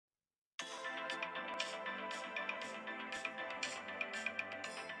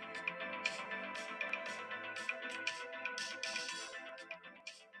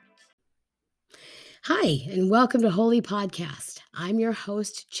Hi, and welcome to Holy Podcast. I'm your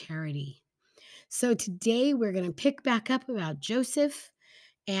host, Charity. So today we're going to pick back up about Joseph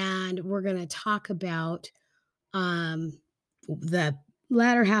and we're going to talk about um, the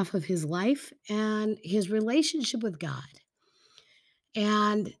latter half of his life and his relationship with God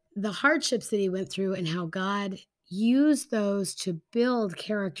and the hardships that he went through and how God used those to build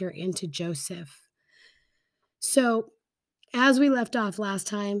character into Joseph. So, as we left off last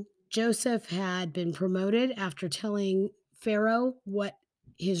time, Joseph had been promoted after telling Pharaoh what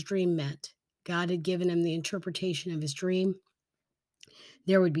his dream meant. God had given him the interpretation of his dream.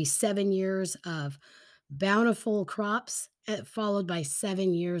 There would be 7 years of bountiful crops, followed by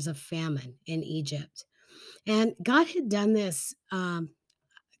 7 years of famine in Egypt. And God had done this.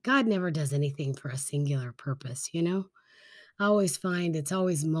 God never does anything for a singular purpose, you know? I always find it's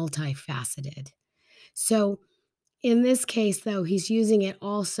always multifaceted. So, in this case, though, he's using it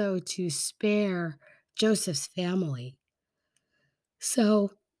also to spare Joseph's family.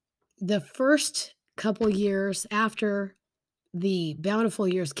 So the first couple years after the bountiful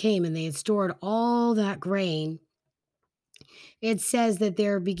years came and they had stored all that grain, it says that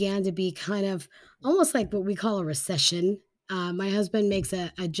there began to be kind of almost like what we call a recession. My husband makes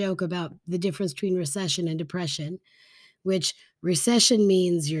a joke about the difference between recession and depression, which recession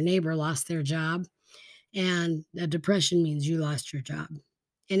means your neighbor lost their job and a depression means you lost your job.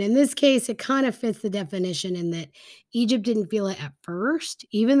 And in this case, it kind of fits the definition in that Egypt didn't feel it at first,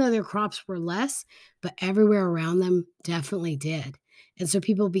 even though their crops were less, but everywhere around them definitely did. And so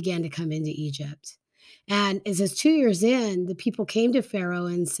people began to come into Egypt. And it says 2 years in, the people came to Pharaoh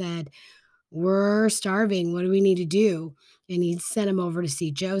and said, "We're starving. What do we need to do?" And he sent them over to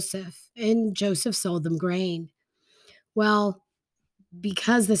see Joseph. And Joseph sold them grain. Well,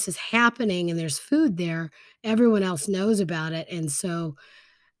 because this is happening and there's food there, everyone else knows about it. And so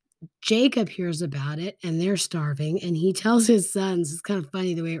Jacob hears about it and they're starving. And he tells his sons, it's kind of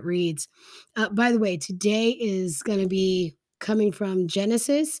funny the way it reads. By the way, today is going to be coming from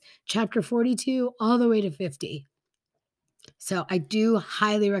Genesis chapter 42 all the way to 50. So I do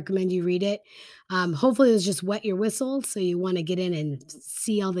highly recommend you read it. Hopefully, it's just wet your whistle. So you want to get in and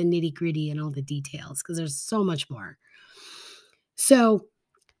see all the nitty gritty and all the details because there's so much more. So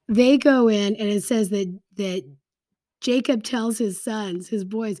they go in and it says that Jacob tells his sons, his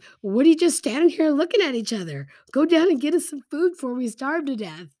boys, "What are you just standing here looking at each other? Go down and get us some food before we starve to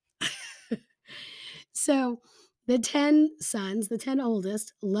death." So the 10 sons, the 10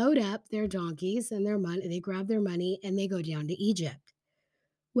 oldest, load up their donkeys and their money. They grab their money and they go down to Egypt.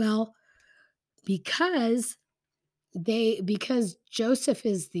 Well, because because Joseph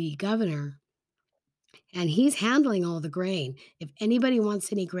is the governor and he's handling all the grain. If anybody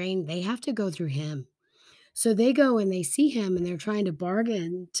wants any grain, they have to go through him. So they go and they see him and they're trying to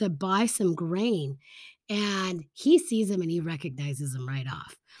bargain to buy some grain. And he sees them and he recognizes them right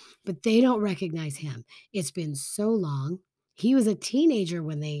off. But they don't recognize him. It's been so long. He was a teenager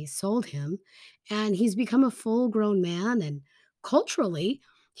when they sold him, and he's become a full grown man. And culturally,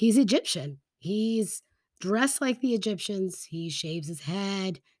 he's Egyptian. He's dressed like the Egyptians. He shaves his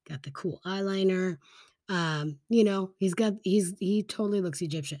head, got the cool eyeliner. He totally looks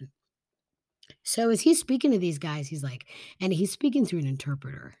Egyptian. So as he's speaking to these guys, he's like, and he's speaking through an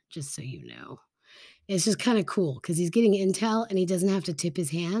interpreter, just so you know. It's just kind of cool because he's getting intel and he doesn't have to tip his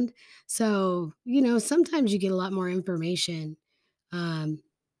hand. So, sometimes you get a lot more information um,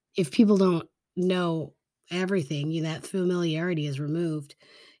 if people don't know everything, that familiarity is removed.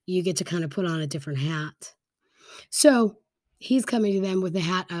 You get to kind of put on a different hat. So he's coming to them with the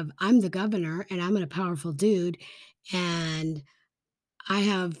hat of, "I'm the governor and I'm a powerful dude. And I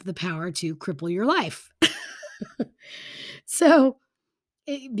have the power to cripple your life." So,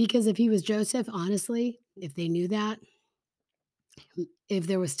 because if he was Joseph, honestly, if they knew that, if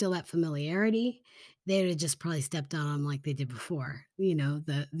there was still that familiarity, they would have just probably stepped on him like they did before,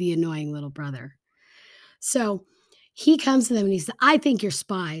 the annoying little brother. So he comes to them and he said, "I think you're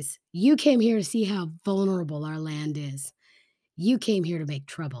spies. You came here to see how vulnerable our land is. You came here to make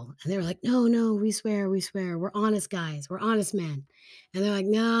trouble." And they were like, "No, no, we swear, we swear. We're honest guys. We're honest men." And they're like,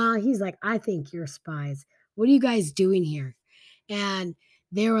 "No." He's like, "I think you're spies. What are you guys doing here?" And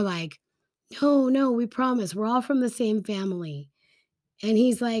they were like, "No, no, we promise. We're all from the same family." And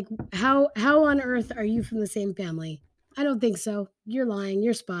he's like, "How on earth are you from the same family?" "I don't think so. You're lying.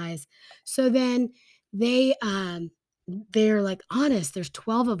 You're spies." So then they they're like, "Honest, there's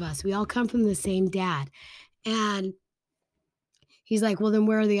 12 of us. We all come from the same dad." And he's like, "Well, then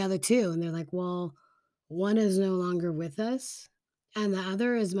where are the other two?" And they're like, "Well, one is no longer with us, and the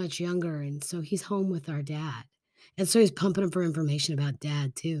other is much younger, and so he's home with our dad." And so he's pumping him for information about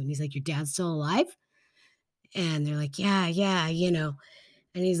dad too. And he's like, "Your dad's still alive?" And they're like, "Yeah, yeah,"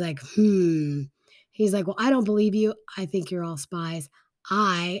 and he's like, "Hmm." He's like, "Well, I don't believe you. I think you're all spies.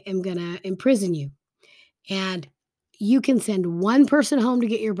 I am gonna imprison you, and you can send one person home to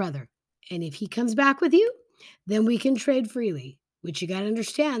get your brother. And if he comes back with you, then we can trade freely." Which you gotta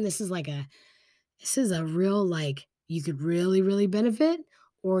understand, this is a real, like, you could really, really benefit,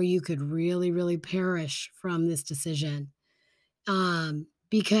 or you could really, really perish from this decision.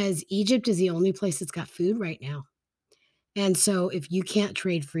 Because Egypt is the only place that's got food right now. And so if you can't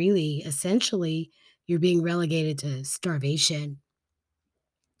trade freely, essentially, you're being relegated to starvation.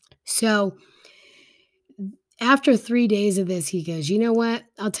 So after 3 days of this, he goes, "You know what?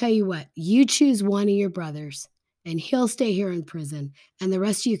 I'll tell you what. You choose one of your brothers, and he'll stay here in prison, and the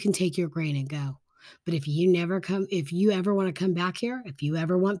rest of you can take your grain and go. But if you ever wanna come back here, if you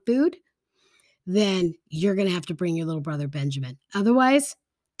ever want food, then you're gonna have to bring your little brother Benjamin. Otherwise,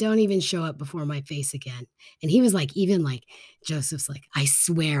 don't even show up before my face again." And he was like, even like Joseph's like, "I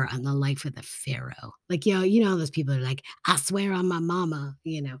swear on the life of the Pharaoh." Like, how those people are like, "I swear on my mama."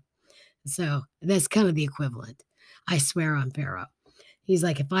 So that's kind of the equivalent. I swear on Pharaoh. He's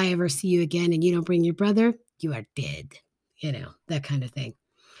like, "If I ever see you again and you don't bring your brother, you are dead." That kind of thing.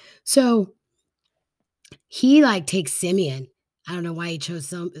 So he, like, takes Simeon. I don't know why he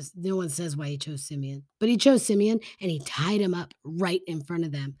chose no one says why he chose Simeon, but he chose Simeon and he tied him up right in front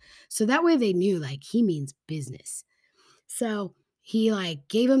of them. So that way they knew, like, he means business. So he, like,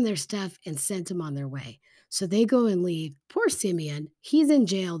 gave them their stuff and sent them on their way. So they go and leave. Poor Simeon, he's in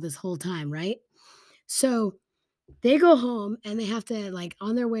jail this whole time, right? So they go home and they have to, like,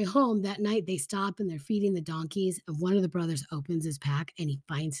 on their way home that night, they stop and they're feeding the donkeys. And one of the brothers opens his pack and he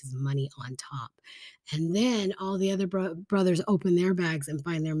finds his money on top. And then all the other brothers open their bags and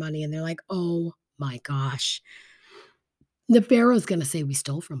find their money. And they're like, "Oh my gosh, the Pharaoh's going to say we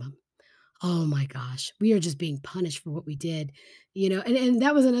stole from him. Oh my gosh, we are just being punished for what we did." And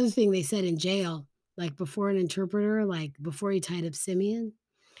that was another thing they said in jail, like before an interpreter, like before he tied up Simeon.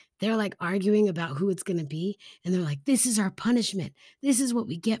 They're, like, arguing about who it's gonna be, and they're like, "This is our punishment. This is what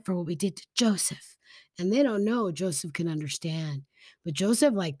we get for what we did to Joseph." And they don't know Joseph can understand, but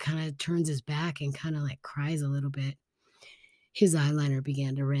Joseph, like, kinda turns his back and kinda, like, cries a little bit. His eyeliner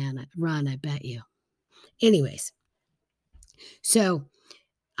began to run, I bet you. Anyways, so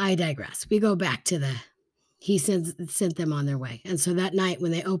I digress. We go back to he sent them on their way, and so that night when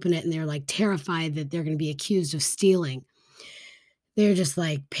they open it and they're, like, terrified that they're gonna be accused of stealing, they're just,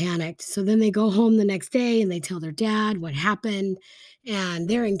 like, panicked. So then they go home the next day and they tell their dad what happened, and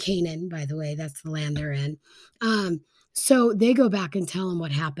they're in Canaan, by the way, that's the land they're in. Um, so they go back and tell him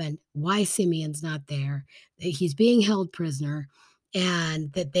what happened, why Simeon's not there, that he's being held prisoner,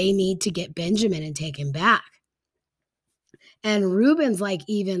 and that they need to get Benjamin and take him back. And Reuben's like,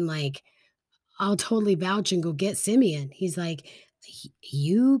 even like, "I'll totally vouch and go get Simeon." He's like,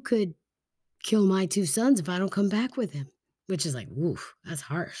 You could kill my 2 sons if I don't come back with him," which is like, "Woof, that's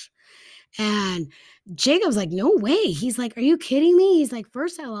harsh." And Jacob's like, "No way." He's like, "Are you kidding me?" He's like,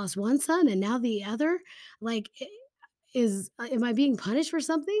 "First I lost one son and now the other? Like, am I being punished for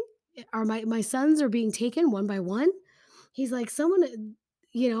something? Are my sons are being taken one by one?" He's like, "Someone,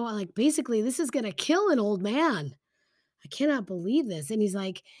 like, basically, this is gonna kill an old man. I cannot believe this." And he's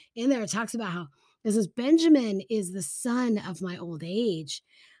like, in there, it talks about how this is Benjamin is the son of my old age.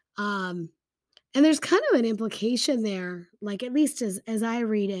 Um, and there's kind of an implication there, like, at least as I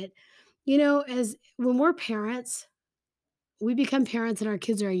read it, as when we're parents, we become parents and our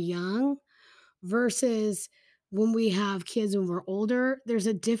kids are young versus when we have kids when we're older, there's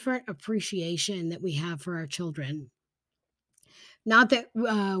a different appreciation that we have for our children. Not that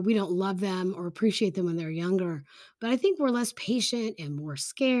we don't love them or appreciate them when they're younger, but I think we're less patient and more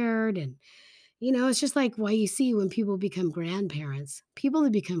scared. And, it's just like why you see when people become grandparents. People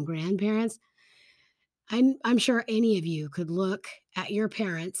that become grandparents, I'm sure any of you could look at your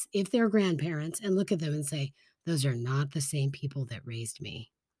parents, if they're grandparents, and look at them and say, "Those are not the same people that raised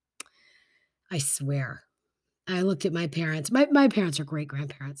me." I swear. I looked at my parents. My parents are great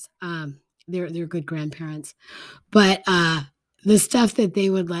grandparents. They're good grandparents. But the stuff that they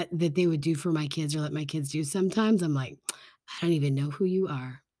would do for my kids or let my kids do sometimes, I'm like, "I don't even know who you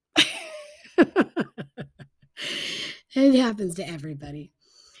are." It happens to everybody.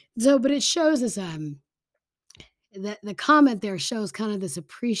 So, but it shows us the comment there shows kind of this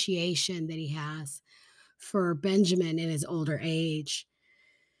appreciation that he has for Benjamin in his older age.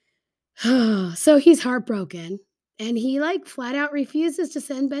 So he's heartbroken and he, like, flat out refuses to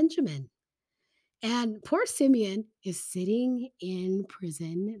send Benjamin. And poor Simeon is sitting in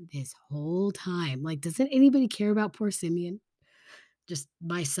prison this whole time. Like, doesn't anybody care about poor Simeon? Just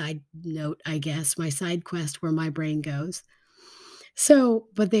my side note, I guess, my side quest where my brain goes. So,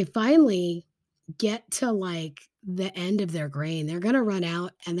 but they finally get to, like, the end of their grain. They're gonna run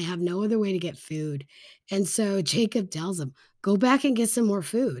out, and they have no other way to get food. And so Jacob tells them, "Go back and get some more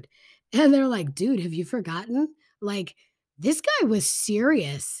food." And they're like, "Dude, have you forgotten? Like, this guy was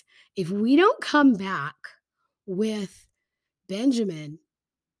serious. If we don't come back with Benjamin,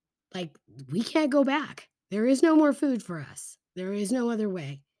 like, we can't go back. There is no more food for us. There is no other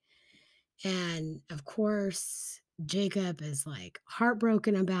way." And of course, Jacob is like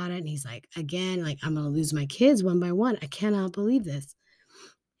heartbroken about it. And he's like, again, like, I'm going to lose my kids one by one. I cannot believe this.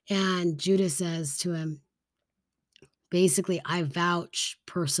 And Judah says to him, basically, I vouch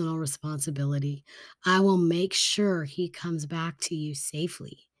personal responsibility. I will make sure he comes back to you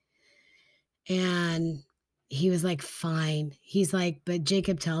safely. And he was like, fine. He's like, but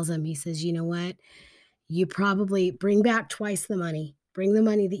Jacob tells him, he says, you know what? You probably bring back twice the money. Bring the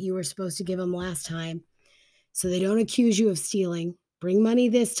money that you were supposed to give him last time so they don't accuse you of stealing. Bring money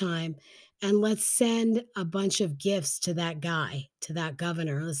this time, and let's send a bunch of gifts to that guy, to that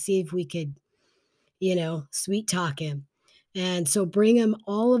governor. Let's see if we could, sweet talk him. And so bring him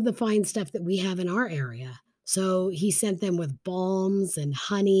all of the fine stuff that we have in our area. So he sent them with balms and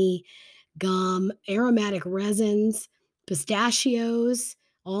honey, gum, aromatic resins, pistachios,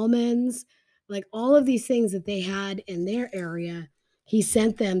 almonds, like all of these things that they had in their area. He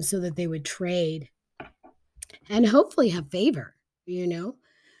sent them so that they would trade and hopefully have favor, you know?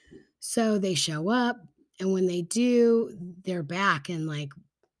 So they show up, and when they do, they're back. And like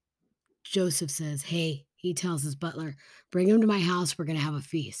Joseph says, hey, he tells his butler, bring him to my house. We're going to have a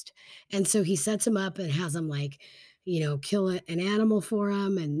feast. And so he sets him up and has him like, kill an animal for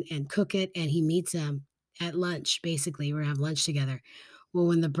him and cook it. And he meets him at lunch. Basically, we're going to have lunch together. Well,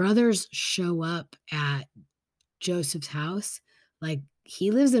 when the brothers show up at Joseph's house, like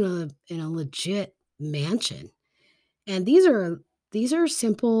he lives in a legit mansion. And these are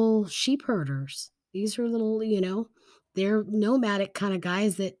simple sheep herders. These are little, they're nomadic kind of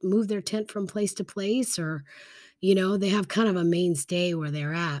guys that move their tent from place to place, or, they have kind of a mainstay where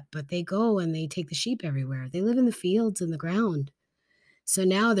they're at, but they go and they take the sheep everywhere. They live in the fields and the ground. So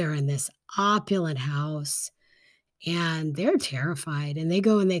now they're in this opulent house and they're terrified, and they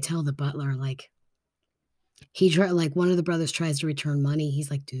go and they tell the butler, like, like one of the brothers tries to return money.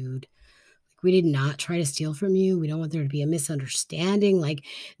 He's like, dude, we did not try to steal from you. We don't want there to be a misunderstanding. Like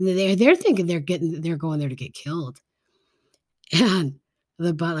they're thinking they're going there to get killed. And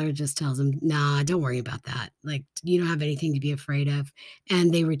the butler just tells him, nah, don't worry about that. Like, you don't have anything to be afraid of.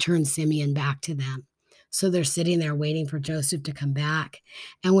 And they return Simeon back to them. So they're sitting there waiting for Joseph to come back.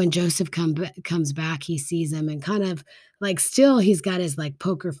 And when Joseph comes back, he sees him and kind of like still he's got his like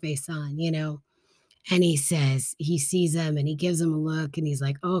poker face on, and he says he sees him and he gives him a look and he's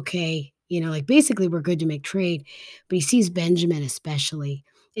like, okay, like basically we're good to make trade. But he sees Benjamin especially,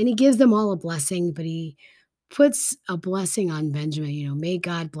 and he gives them all a blessing, but he puts a blessing on Benjamin, may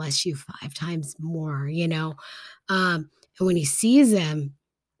God bless you 5 times more. And when he sees him,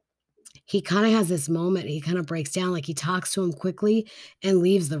 he kind of has this moment. He kind of breaks down, like he talks to him quickly and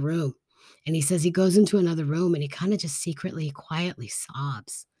leaves the room. And he says he goes into another room and he kind of just secretly, quietly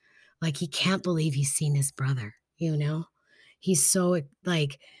sobs. Like, he can't believe he's seen his brother. He's so,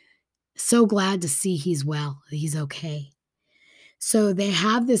 like, so glad to see he's well, he's okay. So they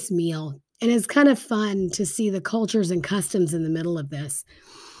have this meal, and it's kind of fun to see the cultures and customs in the middle of this.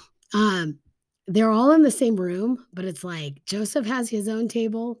 Um, they're all in the same room, but it's like Joseph has his own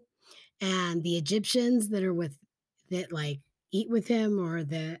table, and the Egyptians that, like, eat with him or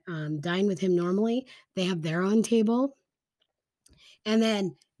that, dine with him normally, they have their own table. And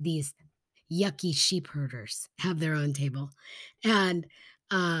then these yucky sheep herders have their own table. And,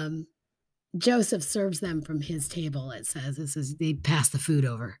 Joseph serves them from his table, it says they pass the food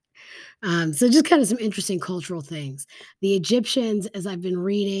over. So just kind of some interesting cultural things. The Egyptians, as I've been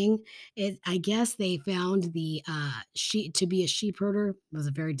reading, I guess they found the, sheep to be a sheep herder was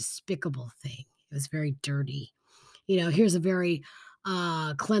a very despicable thing. It was very dirty. Here's a very,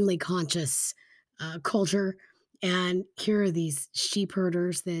 cleanly conscious, culture, and here are these sheep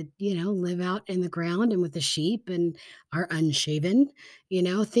herders that, live out in the ground and with the sheep and are unshaven.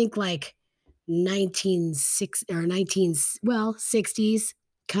 Think like 1960 or 19 well, 60s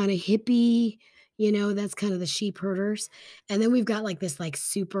kinda hippie, that's kind of the sheep herders. And then we've got, like, this, like,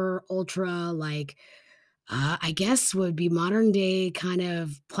 super ultra, like, I guess would be modern day kind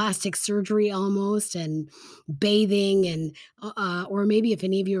of plastic surgery almost, and bathing, and or maybe if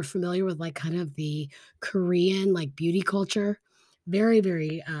any of you are familiar with like kind of the Korean like beauty culture, very,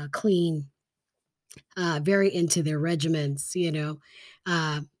 very clean. very into their regiments,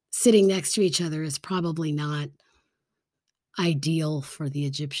 Uh, Sitting next to each other is probably not ideal for the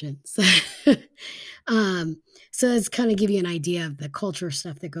Egyptians. um, so that's kind of give you an idea of the culture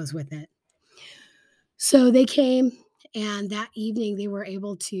stuff that goes with it. So they came, and that evening they were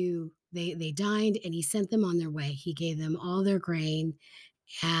able to they dined, and he sent them on their way. He gave them all their grain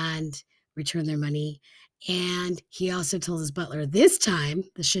and returned their money. And he also told his butler this time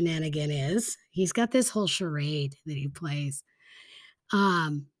the shenanigan is he's got this whole charade that he plays.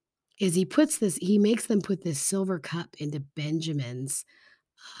 Um, is he makes them put this silver cup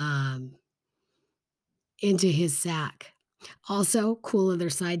um into his sack. Also, cool other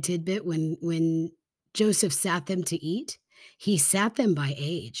side tidbit, when Joseph sat them to eat, he sat them by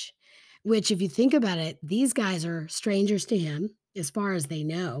age, which if you think about it, these guys are strangers to him as far as they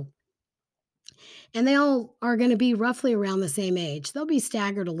know, and they all are gonna be roughly around the same age. They'll be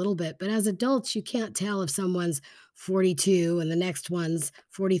staggered a little bit, but as adults, you can't tell if someone's 42 and the next one's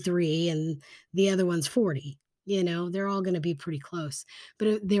 43 and the other one's 40. They're all gonna be pretty close.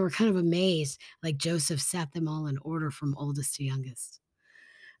 But they were kind of amazed, like Joseph sat them all in order from oldest to youngest.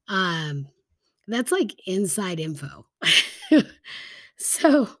 Um, that's like inside info.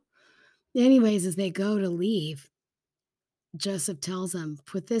 So, anyways, as they go to leave, Joseph tells him,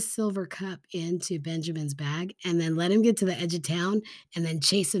 "Put this silver cup into Benjamin's bag and then let him get to the edge of town and then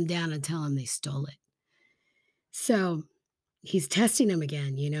chase him down and tell him they stole it." So, he's testing him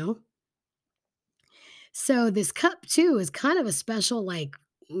again. So, this cup too is kind of a special, like,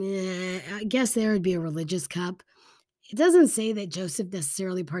 I guess there would be a religious cup. It doesn't say that Joseph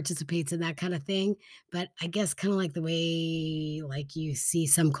necessarily participates in that kind of thing, but I guess kinda like the way, like, you see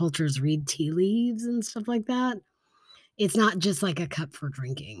some cultures read tea leaves and stuff like that. It's not just like a cup for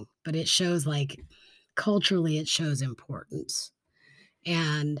drinking, but it shows, like, culturally, it shows importance.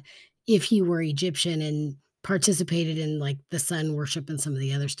 And if he were Egyptian and participated in, like, the sun worship and some of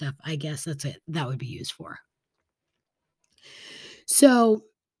the other stuff, I guess that would be used for. So,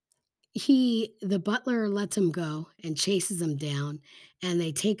 the butler lets him go and chases him down, and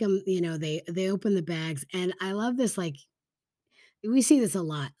they take him, they open the bags, and I love this, like, we see this a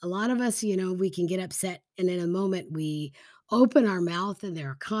lot. A lot of us, we can get upset, and in a moment, we open our mouth, and there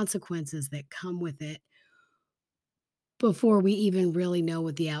are consequences that come with it before we even really know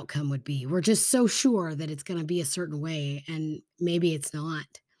what the outcome would be. We're just so sure that it's gonna be a certain way, and maybe it's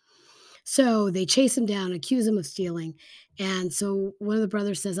not. So they chase him down, accuse him of stealing. And so one of the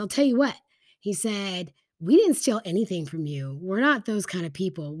brothers says, "I'll tell you what." He said, "We didn't steal anything from you. We're not those kind of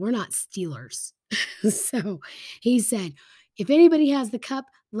people. We're not stealers." So he said, "If anybody has the cup,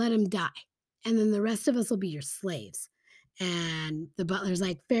 let him die. And then the rest of us will be your slaves." And the butler's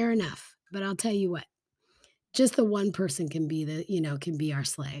like, "Fair enough. But I'll tell you what, just the one person can be our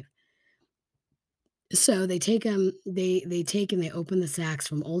slave." So they take them. They take and they open the sacks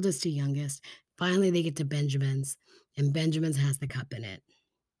from oldest to youngest. Finally, they get to Benjamin's, and Benjamin's has the cup in it.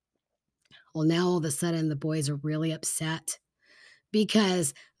 Well, now all of a sudden, the boys are really upset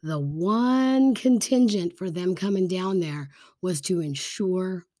because the one contingent for them coming down there was to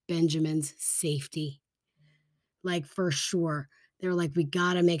ensure Benjamin's safety. Like, for sure. They're like, "We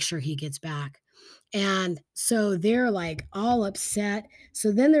gotta make sure he gets back." And so they're, like, all upset.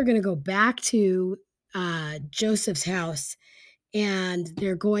 So then they're gonna go back to, Joseph's house, and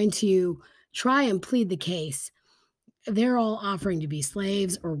they're going to try and plead the case. They're all offering to be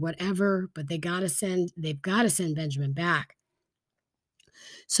slaves or whatever, but they've gotta send Benjamin back.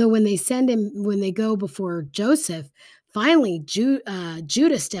 So when they go before Joseph, finally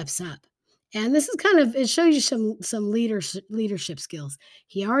Judah steps up. And this is kind of it shows you some leadership skills.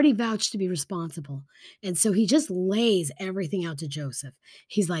 He already vouched to be responsible. And so he just lays everything out to Joseph.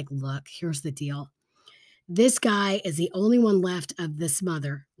 He's like, "Look, here's the deal. This guy is the only one left of this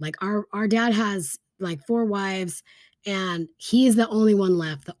mother. Like, our dad has like 4 wives, and he is the only one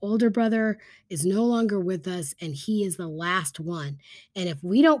left. The older brother is no longer with us, and he is the last one. And if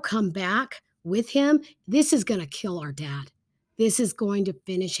we don't come back with him, this is gonna kill our dad. This is going to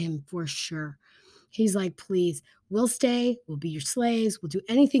finish him for sure." He's like, "Please, we'll stay, we'll be your slaves, we'll do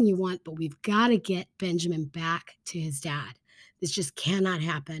anything you want, but we've gotta get Benjamin back to his dad. This just cannot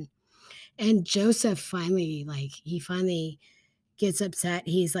happen." And Joseph he finally gets upset.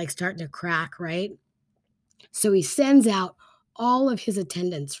 He's, like, starting to crack, right? So he sends out all of his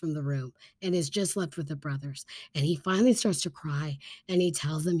attendants from the room and is just left with the brothers. And he finally starts to cry, and he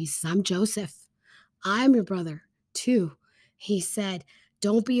tells them, he says, "I'm Joseph. I'm your brother too." He said,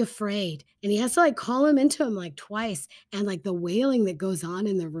 "Don't be afraid." And he has to, like, call him into him, like, twice. And, like, the wailing that goes on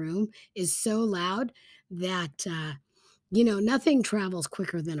in the room is so loud that, Nothing travels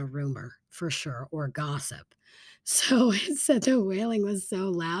quicker than a rumor, for sure, or gossip. So it said the wailing was so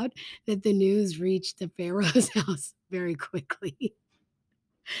loud that the news reached the Pharaoh's house very quickly.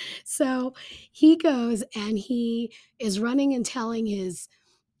 So he goes and he is running and telling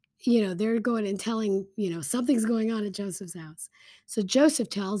they're going and telling, something's going on at Joseph's house. So Joseph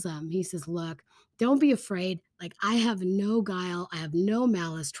tells them, he says, "Look, don't be afraid. Like, I have no guile, I have no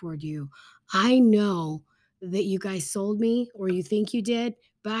malice toward you. I know that you guys sold me, or you think you did,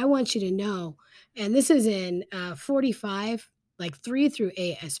 but I want you to know." And this is in 45, like 3 through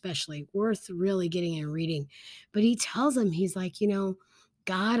 8, especially worth really getting and reading. But he tells them, he's like,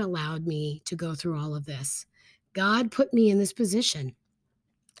 God allowed me to go through all of this. God put me in this position.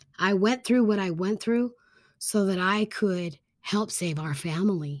 I went through what I went through so that I could help save our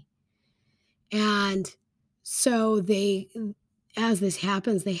family. And so as this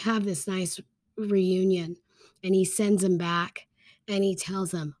happens, they have this nice reunion, and he sends them back and he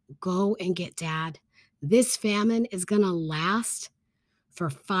tells them, "Go and get dad. This famine is going to last for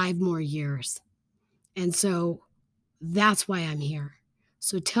 5 more years. And so that's why I'm here.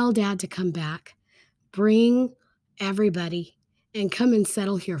 So tell dad to come back, bring everybody, and come and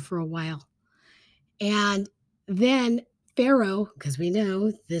settle here for a while." And then Pharaoh, because we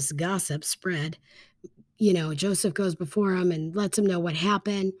know this gossip spread, Joseph goes before him and lets him know what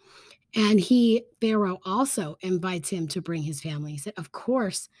happened. And Pharaoh also invites him to bring his family. He said, "Of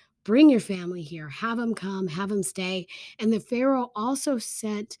course, bring your family here. Have them come, have them stay." And the Pharaoh also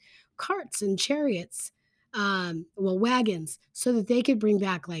sent carts and chariots, wagons, so that they could bring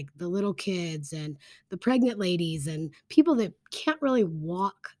back like the little kids and the pregnant ladies and people that can't really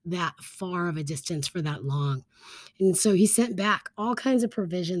walk that far of a distance for that long. And so he sent back all kinds of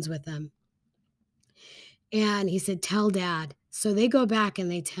provisions with them. And he said, "Tell dad." So they go back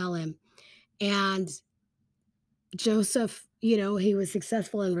and they tell him. And Joseph, he was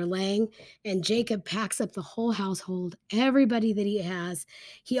successful in relaying, and Jacob packs up the whole household, everybody that he has.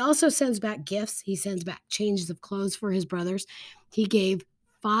 He also sends back gifts. He sends back changes of clothes for his brothers. He gave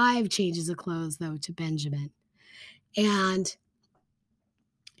 5 changes of clothes, though, to Benjamin. And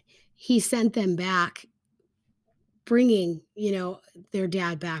he sent them back, bringing, their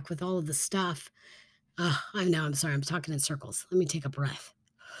dad back with all of the stuff. I know, I'm sorry, I'm talking in circles. Let me take a breath.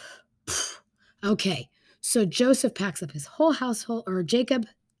 Okay, so Joseph packs up his whole household, or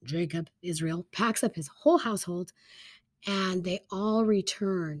Israel, packs up his whole household, and they all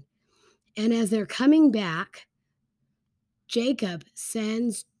return. And as they're coming back, Jacob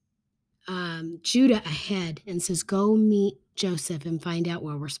sends Judah ahead and says, "Go meet Joseph and find out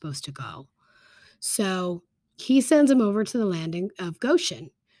where we're supposed to go." So he sends him over to the landing of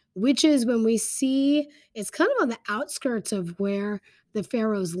Goshen, which is when we see it's kind of on the outskirts of where the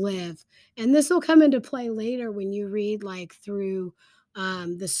pharaohs live. And this will come into play later when you read like through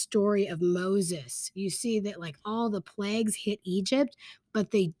the story of Moses. You see that like all the plagues hit Egypt,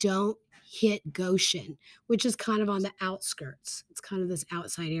 but they don't hit Goshen, which is kind of on the outskirts. It's kind of this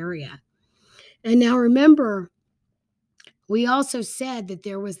outside area. And now remember, we also said that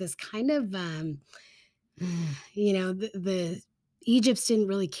there was this kind of the Egypts didn't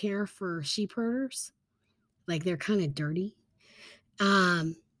really care for sheep herders. Like, they're kinda dirty.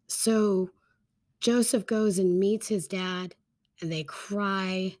 So Joseph goes and meets his dad, and they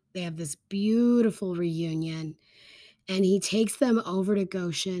cry. They have this beautiful reunion, and he takes them over to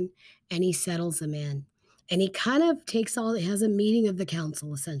Goshen, and he settles them in. And he kind of he has a meeting of the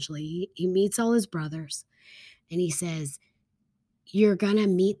council, essentially. He meets all his brothers, and he says, "You're gonna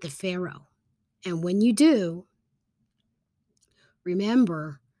meet the Pharaoh, and when you do,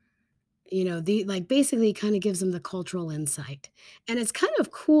 remember," basically kind of gives them the cultural insight. And it's kind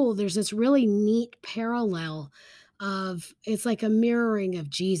of cool. There's this really neat parallel of it's like a mirroring of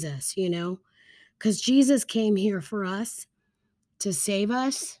Jesus, because Jesus came here for us to save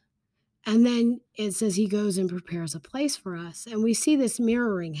us. And then it says he goes and prepares a place for us. And we see this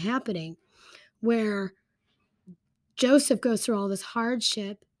mirroring happening where Joseph goes through all this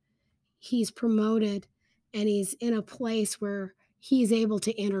hardship. He's promoted, and he's in a place where he's able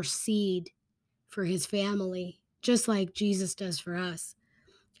to intercede for his family, just like Jesus does for us.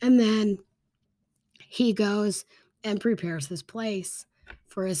 And then he goes and prepares this place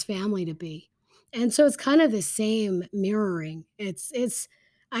for his family to be. And so it's kind of the same mirroring.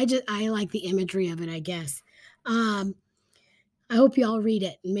 I like the imagery of it, I guess. Um, I hope y'all read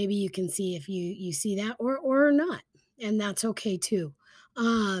it, and maybe you can see if you see that or not, and that's okay too.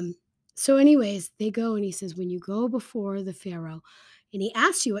 Um, so anyways, they go and he says, "When you go before the Pharaoh and he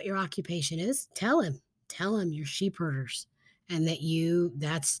asks you what your occupation is, tell him you're sheep herders, and that you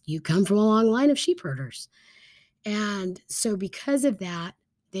come from a long line of sheep herders." And so because of that,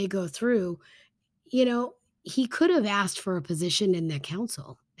 they go through, you know, he could have asked for a position in the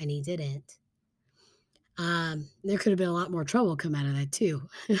council and he didn't. There could have been a lot more trouble come out of that too.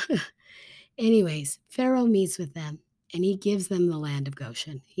 Anyways, Pharaoh meets with them and he gives them the land of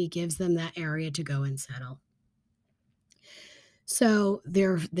Goshen. He gives them that area to go and settle. So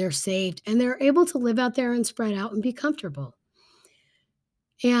they're saved and they're able to live out there and spread out and be comfortable.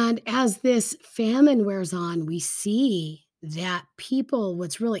 And as this famine wears on, we see that people,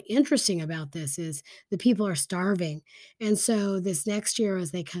 what's really interesting about this is the people are starving. And so this next year,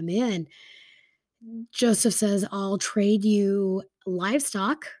 as they come in, Joseph says, I'll trade you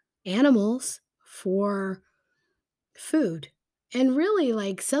livestock, animals for food. And really,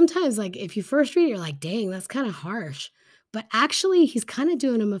 like sometimes, like if you first read it, you're like, dang, that's kind of harsh. But actually, he's kind of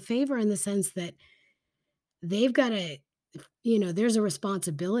doing them a favor in the sense that they've got to, there's a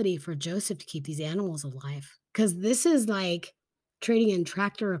responsibility for Joseph to keep these animals alive. Because this is like trading in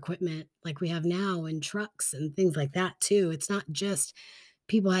tractor equipment like we have now and trucks and things like that, too. It's not just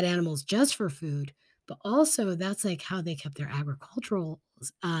people had animals just for food, but also that's like how they kept their agricultural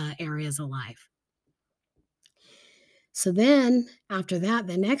areas alive. So then after that,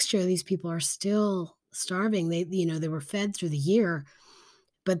 the next year, these people are still starving. They were fed through the year,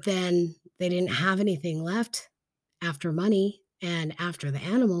 but then they didn't have anything left after money and after the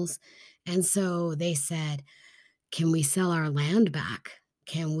animals. And so they said, can we sell our land back?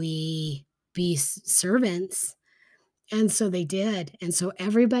 Can we be servants? And so they did. And so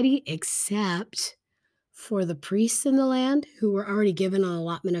everybody except for the priests in the land who were already given an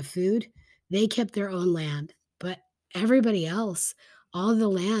allotment of food, they kept their own land. But everybody else, all the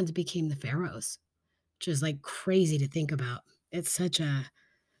land became the Pharaoh's, which is like crazy to think about. It's such a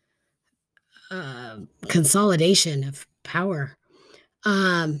consolidation of power.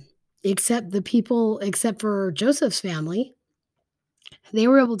 Um, except for Joseph's family, they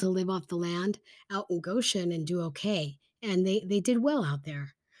were able to live off the land out in Goshen and do okay. And they did well out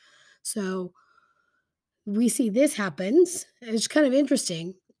there. So we see this happens. It's kind of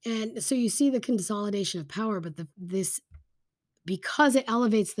interesting. And so you see the consolidation of power, but this because it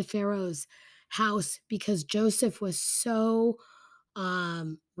elevates the Pharaoh's house, because Joseph was so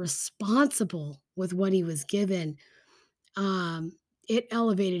responsible with what he was given, um, it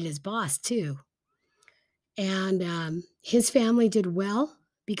elevated his boss too. And his family did well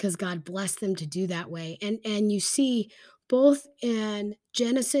because God blessed them to do that way. And you see both in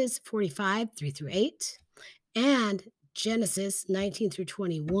Genesis 45, 3 through 8, and Genesis 19 through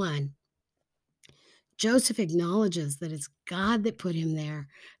 21, Joseph acknowledges that it's God that put him there,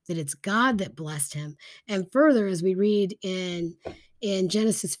 that it's God that blessed him. And further, as we read in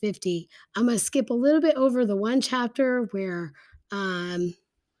Genesis 50, I'm going to skip a little bit over the one chapter where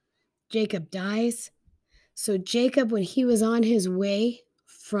Jacob dies. So Jacob, when he was on his way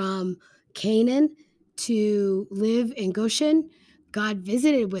from Canaan to live in Goshen, God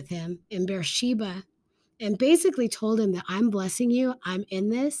visited with him in Beersheba and basically told him that I'm blessing you, I'm in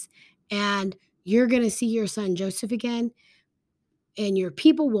this, and you're going to see your son Joseph again, and your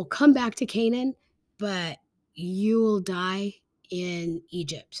people will come back to Canaan, but you will die in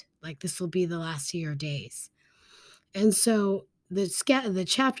Egypt. Like this will be the last of your days. And so the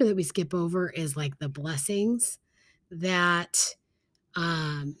chapter that we skip over is like the blessings that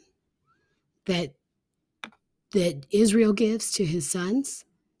um, that that Israel gives to his sons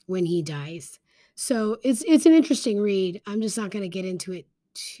when he dies. So it's an interesting read. I'm just not going to get into it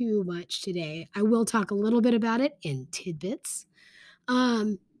too much today. I will talk a little bit about it in tidbits.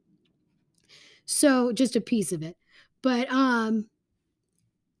 Um, so just a piece of it. But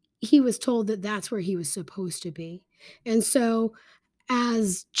he was told that that's where he was supposed to be. And so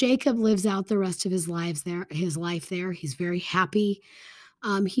as Jacob lives out the rest of his life there, he's very happy.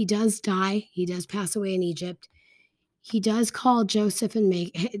 He does die. He does pass away in Egypt. He does call Joseph and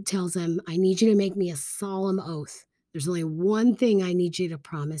tells him, I need you to make me a solemn oath. There's only one thing I need you to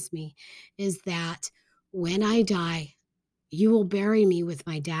promise me, is that when I die, you will bury me with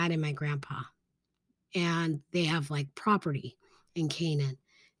my dad and my grandpa. And they have like property in Canaan.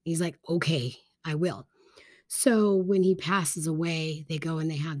 He's like, okay, I will. So when he passes away, they go and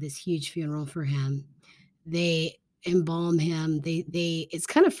they have this huge funeral for him. They embalm him. It's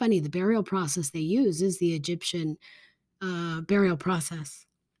kind of funny. The burial process they use is the Egyptian burial process.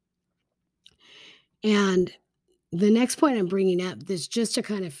 And the next point I'm bringing up, this just to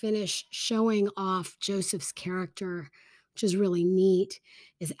kind of finish showing off Joseph's character, which is really neat,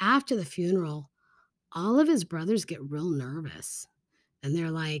 is after the funeral, all of his brothers get real nervous. And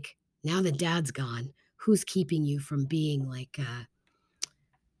they're like, now that dad's gone, who's keeping you from being like,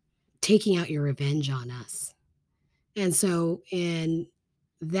 taking out your revenge on us? And so in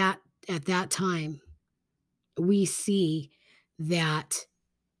that at that time, we see that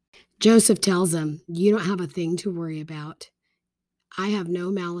Joseph tells him, "You don't have a thing to worry about. I have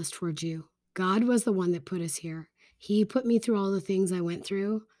no malice towards you. God was the one that put us here. He put me through all the things I went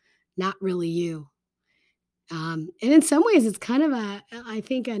through, not really you." And in some ways, it's kind of I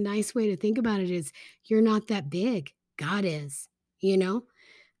think a nice way to think about it is you're not that big. God is, you know?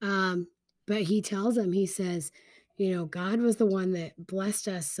 Um, but he tells him, he says, God was the one that blessed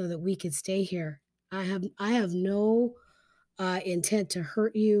us so that we could stay here. I have no intent to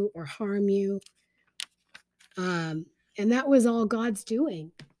hurt you or harm you. Um, and that was all God's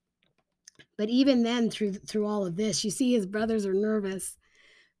doing. But even then, through all of this, you see his brothers are nervous,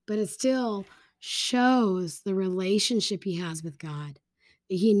 but it still shows the relationship he has with God.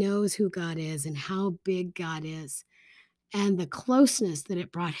 He knows who God is and how big God is, and the closeness that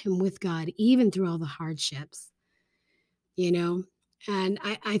it brought him with God, even through all the hardships, you know? And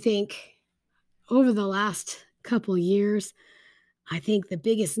I think over the last couple years, I think the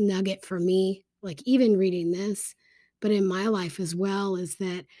biggest nugget for me, like even reading this, but in my life as well, is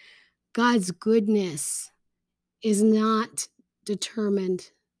that God's goodness is not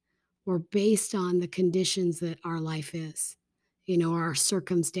determined or based on the conditions that our life is, our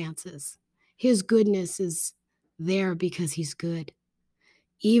circumstances. His goodness is there because he's good,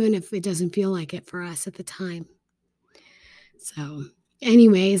 even if it doesn't feel like it for us at the time. So,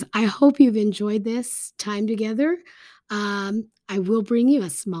 anyways, I hope you've enjoyed this time together. I will bring you a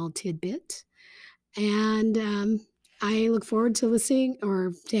small tidbit, and I look forward to listening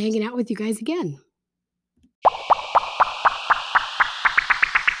or to hanging out with you guys again.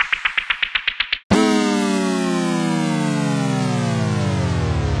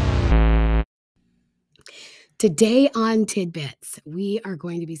 Today on Tidbits, we are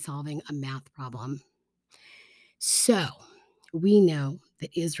going to be solving a math problem. So, we know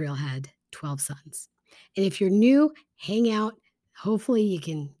that Israel had 12 sons. And if you're new, hang out. Hopefully, you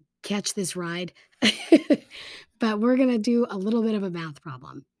can catch this ride. But we're going to do a little bit of a math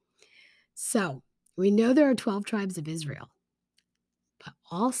problem. So, we know there are 12 tribes of Israel. But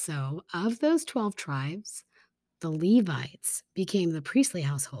also, of those 12 tribes, the Levites became the priestly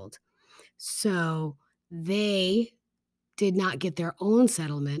household. So, they did not get their own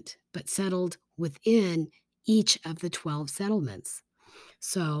settlement, but settled within each of the 12 settlements.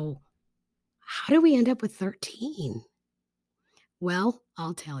 So, how do we end up with 13? Well,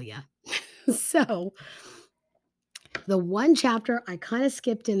 I'll tell you. So, the one chapter I kind of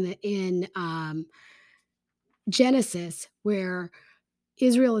skipped in Genesis, where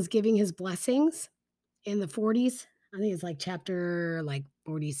Israel is giving his blessings in the 40s. I think it's like chapter like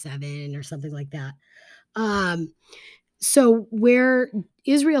 47 or something like that. So where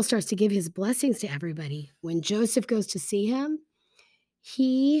Israel starts to give his blessings to everybody, when Joseph goes to see him,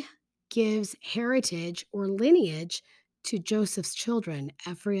 he gives heritage or lineage to Joseph's children,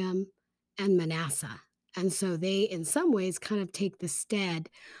 Ephraim and Manasseh. And so they, in some ways, kind of take the stead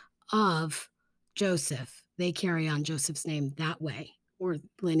of Joseph. They carry on Joseph's name that way or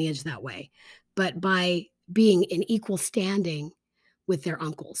lineage that way, but by being in equal standing with their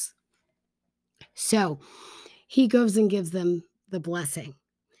uncles. So he goes and gives them the blessing.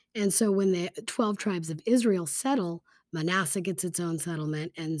 And so when the 12 tribes of Israel settle, Manasseh gets its own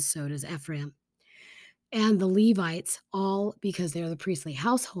settlement, and so does Ephraim. And the Levites, all because they're the priestly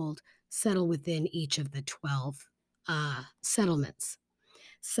household, settle within each of the 12 settlements.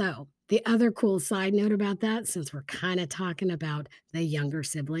 So the other cool side note about that, since we're kind of talking about the younger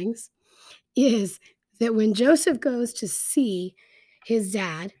siblings, is that when Joseph goes to see his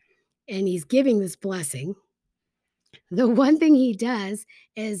dad and he's giving this blessing, the one thing he does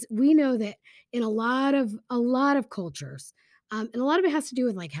is we know that in a lot of cultures, and a lot of it has to do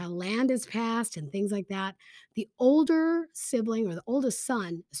with like how land is passed and things like that. The older sibling or the oldest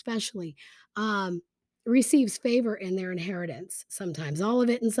son, especially, um, receives favor in their inheritance. Sometimes all of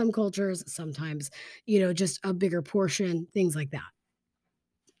it in some cultures, sometimes just a bigger portion, things like that.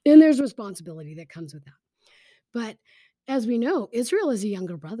 And there's responsibility that comes with that. But as we know, Israel is a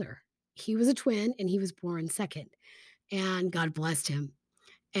younger brother. He was a twin and he was born second, and God blessed him.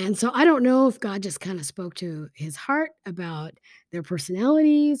 And so I don't know if God just kind of spoke to his heart about their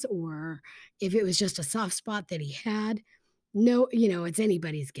personalities or if it was just a soft spot that he had. No, it's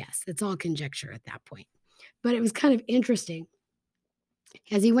anybody's guess. It's all conjecture at that point. But it was kind of interesting.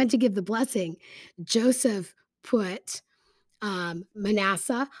 As he went to give the blessing, Joseph put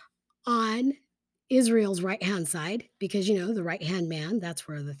Manasseh on Israel's right hand side because the right hand man, that's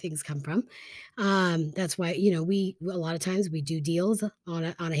where the things come from. That's why we a lot of times we do deals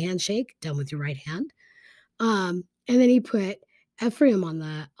on a handshake done with your right hand. and then he put Ephraim on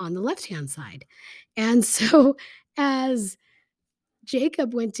the left-hand side. And so as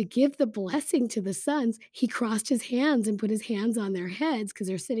Jacob went to give the blessing to the sons, he crossed his hands and put his hands on their heads because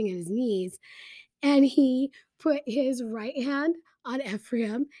they're sitting at his knees, and he put his right hand on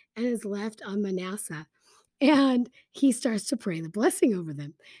Ephraim and his left on Manasseh. And he starts to pray the blessing over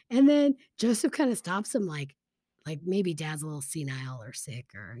them. And then Joseph kind of stops him like maybe dad's a little senile or sick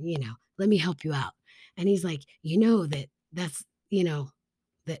or, let me help you out. And he's like, that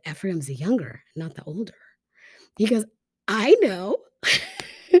Ephraim's the younger, not the older. He goes, I know.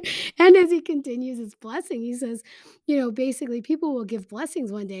 And as he continues his blessing, he says, basically people will give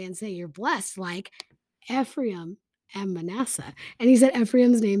blessings one day and say, you're blessed like Ephraim and Manasseh. And he said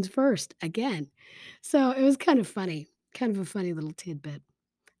Ephraim's name's first again. So it was kind of a funny little tidbit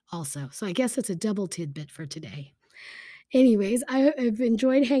also. So I guess it's a double tidbit for today. Anyways, I've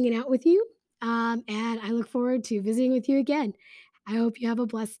enjoyed hanging out with you, and I look forward to visiting with you again. I hope you have a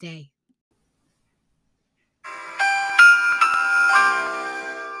blessed day.